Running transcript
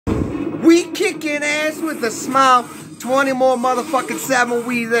We kicking ass with a smile. 20 more motherfucking 7,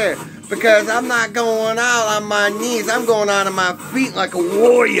 we there. Because I'm not going out on my knees. I'm going out on my feet like a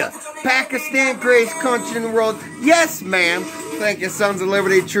warrior. Pakistan, greatest country in the world. Yes, ma'am. Thank you, Sons of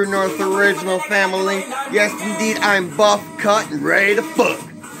Liberty, True North Original Family. Yes, indeed, I'm buff, cut, and ready to fuck.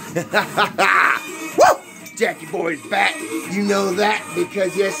 Woo! Jackie Boy's back. You know that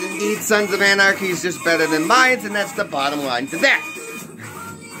because, yes, indeed, Sons of Anarchy is just better than mine, and that's the bottom line to that.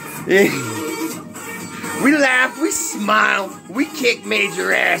 We laugh, we smile, we kick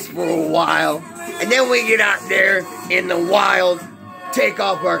major ass for a while, and then we get out there in the wild, take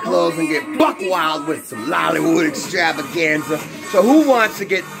off our clothes and get buck wild with some Lollywood extravaganza. So who wants to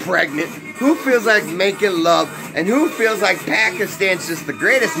get pregnant? Who feels like making love? And who feels like Pakistan's just the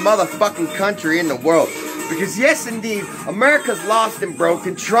greatest motherfucking country in the world? Because yes, indeed, America's lost and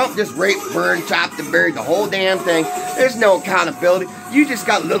broken. Trump just raped, burned, chopped, and buried the whole damn thing. There's no accountability. You just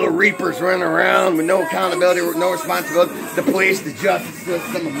got little reapers running around with no accountability, no responsibility. The police, the justice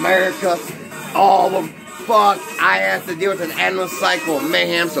system, America, all of them. Fuck, I have to deal with an endless cycle of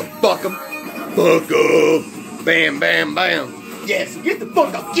mayhem, so fuck them. Fuck up. Bam, bam, bam. Yes, get the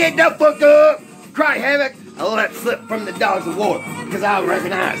fuck up. Get the fuck up. Cry havoc. I'll let slip from the dogs of war because I don't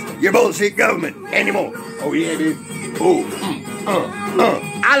recognize your bullshit government anymore. Oh yeah, dude. Oh,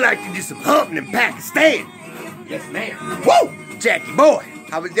 I like to do some hunting in Pakistan. Yes, ma'am. Woo! Jackie Boy,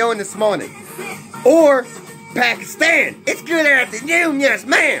 how we doing this morning? Or Pakistan. It's good afternoon, yes,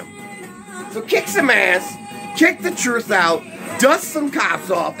 ma'am. So kick some ass, kick the truth out, dust some cops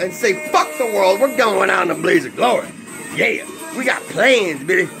off, and say, fuck the world, we're going out in a blaze of glory. Yeah, we got plans,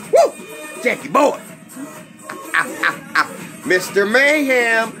 baby. Woo! Jackie Boy. Mr.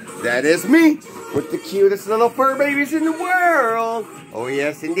 Mayhem, that is me, with the cutest little fur babies in the world. Oh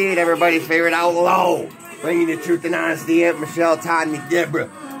yes, indeed, everybody's favorite outlaw. Bringing the truth and honesty, Aunt Michelle, Todd, and Deborah.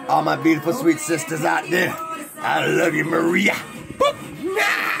 All my beautiful sweet sisters out there. I love you, Maria. Boop.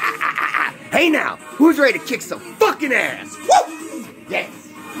 Hey now, who's ready to kick some fucking ass? Woo! Yes.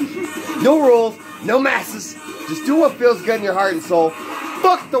 No rules, no masses. Just do what feels good in your heart and soul.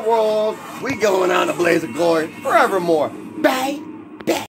 Fuck the world. We going on a blaze of glory forevermore. Bye.